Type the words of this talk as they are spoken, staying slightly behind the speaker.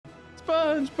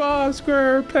SpongeBob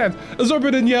SquarePants,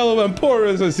 absorbent in yellow and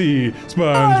porous as sea.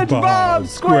 SpongeBob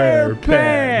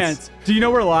SquarePants. Do you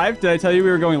know we're live? Did I tell you we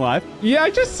were going live? Yeah, I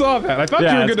just saw that. I thought you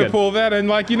were going to pull that, and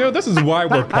like, you know, this is why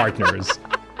we're partners.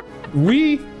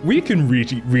 we can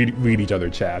read each other,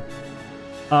 chat.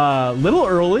 Little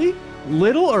early.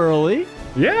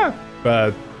 Yeah,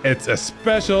 but it's a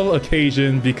special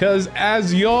occasion because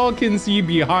as y'all can see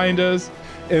behind us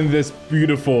in this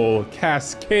beautiful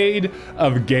cascade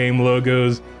of game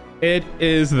logos, it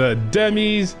is the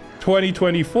Demmies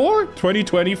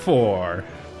 2024.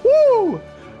 Woo!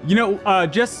 You know,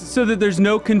 just so that there's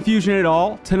no confusion at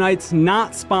all, tonight's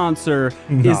not sponsor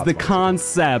is the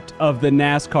concept of the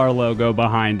NASCAR logo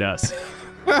behind us.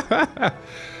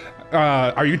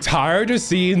 Are you tired of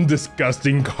seeing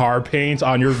disgusting car paint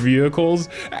on your vehicles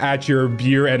at your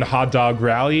beer and hot dog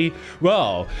rally?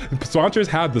 Well, sponsors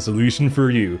have the solution for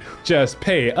you. Just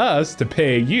pay us to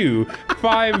pay you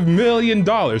 $5 million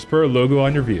per logo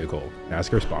on your vehicle.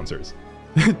 NASCAR sponsors.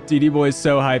 DD Boy's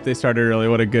so hyped they started early.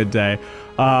 What a good day.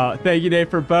 Thank you, Dave,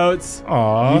 for boats.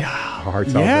 Aw,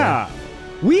 yeah.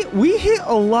 We hit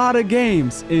a lot of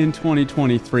games in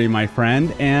 2023, my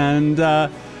friend,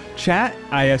 and chat,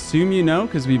 I assume you know,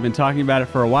 because we've been talking about it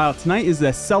for a while. Tonight is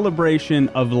a celebration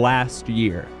of last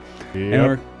year. Yep. And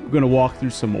we're going to walk through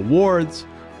some awards,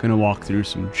 going to walk through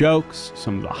some jokes,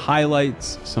 some of the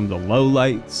highlights, some of the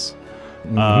lowlights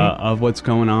of what's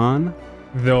going on.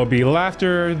 There'll be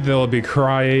laughter, there'll be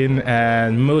crying,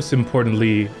 and most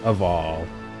importantly of all,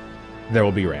 there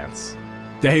will be rants.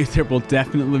 There will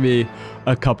definitely be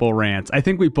a couple rants. I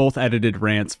think we both edited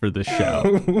rants for this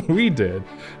show. We did.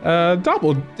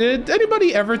 Double, did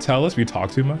anybody ever tell us we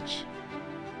talk too much?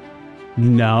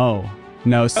 No,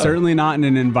 certainly not in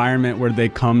an environment where they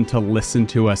come to listen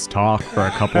to us talk for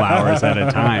a couple hours at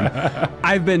a time.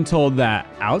 I've been told that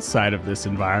outside of this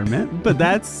environment, but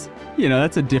that's, you know,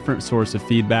 that's a different source of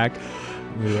feedback.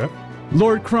 Yeah.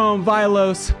 Lord Chrome,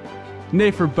 Vilos,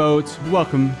 Nafer Boats,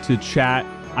 welcome to chat.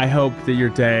 I hope that your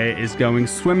day is going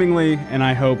swimmingly, and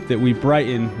I hope that we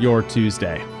brighten your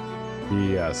Tuesday.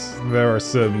 Yes, there are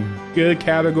some good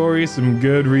categories, some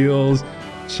good reels.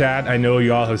 Chat, I know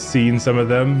y'all have seen some of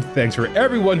them. Thanks for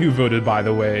everyone who voted, by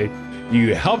the way.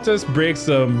 You helped us break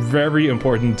some very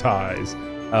important ties.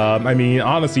 I mean,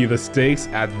 honestly, the stakes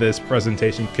at this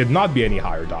presentation could not be any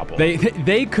higher, Doppel.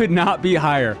 They could not be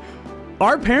higher.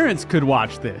 Our parents could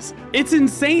watch this. It's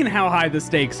insane how high the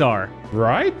stakes are.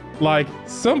 Right? Like,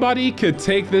 somebody could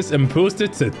take this and post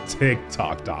it to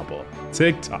TikTok, Doppel.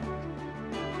 TikTok.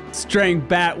 Strang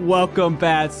Bat, welcome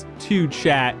Bats to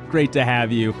chat. Great to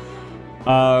have you.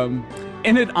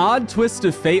 In an odd twist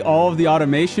of fate, all of the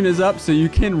automation is up so you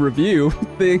can review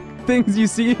the things you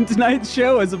see in tonight's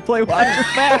show as a Play Watcher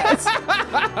Bats.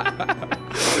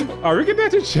 Are we gonna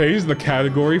have to change the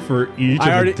category for each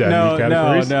of the Demi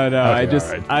categories? No.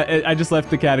 Okay, I just left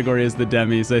the category as the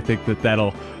Demmies. I think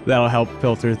that'll help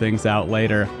filter things out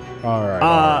later. All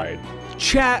right.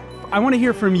 Chat, I want to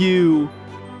hear from you.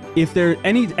 If there at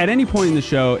any point in the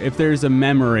show, if there's a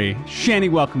memory,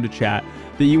 Shani, welcome to chat,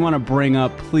 that you want to bring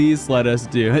up, please let us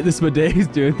do it. This Moday's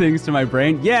doing things to my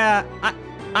brain. Yeah,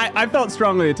 I felt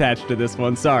strongly attached to this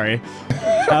one. Sorry.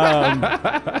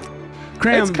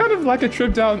 Cram, it's kind of like a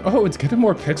trip down. Oh, it's getting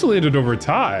more pixelated over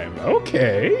time.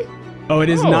 Okay. Oh, it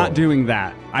is not doing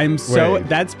that.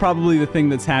 That's probably the thing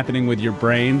that's happening with your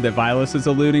brain that Vilas is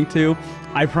alluding to.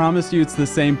 I promise you it's the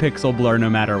same pixel blur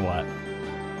no matter what.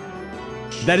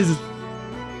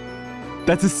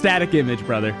 That's a static image,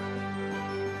 brother.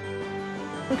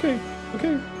 Okay,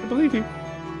 I believe you.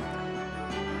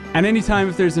 And anytime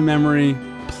if there's a memory,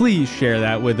 please share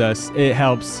that with us. It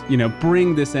helps, you know,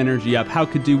 bring this energy up. How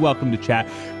could do? Welcome to chat.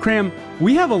 Cram,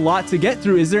 we have a lot to get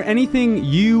through. Is there anything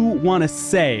you want to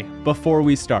say before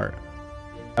we start?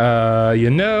 You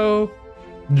know,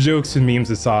 jokes and memes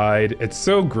aside, it's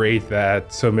so great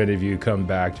that so many of you come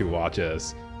back to watch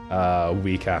us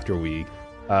week after week.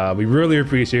 We really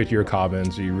appreciate your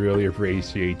comments. We really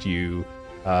appreciate you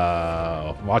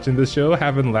watching this show,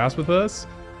 having laughs with us,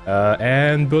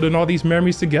 and building all these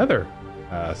memories together.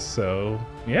 So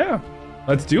yeah,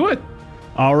 let's do it.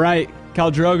 All right,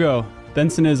 Khal Drogo,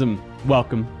 Bensonism,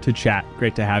 welcome to chat.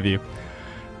 Great to have you.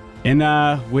 And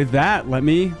with that, let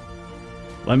me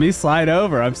slide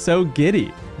over. I'm so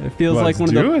giddy. It feels like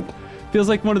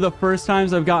one of the first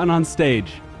times I've gotten on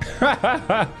stage.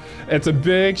 It's a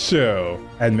big show,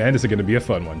 and man, is it going to be a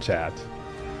fun one, chat.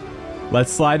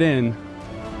 Let's slide in.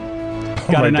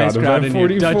 Got a nice crowd in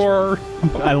here. Dutch,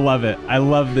 I love it. I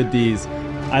love the D's.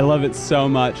 I love it so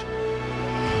much.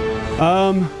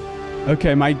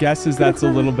 Okay, my guess is that's a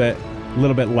little bit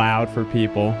loud for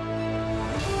people.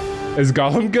 Is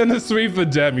Gollum gonna sweep the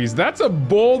Demmies? That's a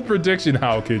bold prediction.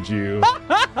 How could you?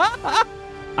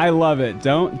 I love it.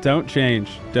 Don't change.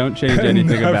 Don't change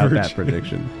anything about that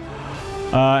prediction.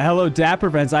 Hello, Dapper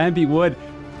Friends. I am B Wood.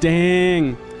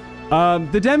 Dang.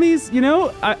 The Demmies, you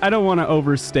know, I don't want to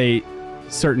overstate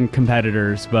certain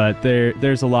competitors, but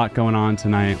there's a lot going on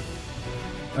tonight.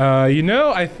 You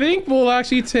know, I think we'll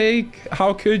actually take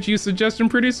How Could You suggestion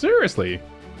pretty seriously.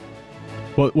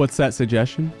 What's that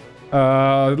suggestion?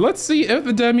 Let's see if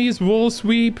the Demmies will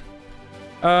sweep,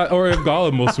 or if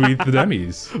Gollum will sweep the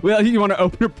Demmies. Well, you want to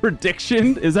open a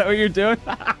prediction? Is that what you're doing?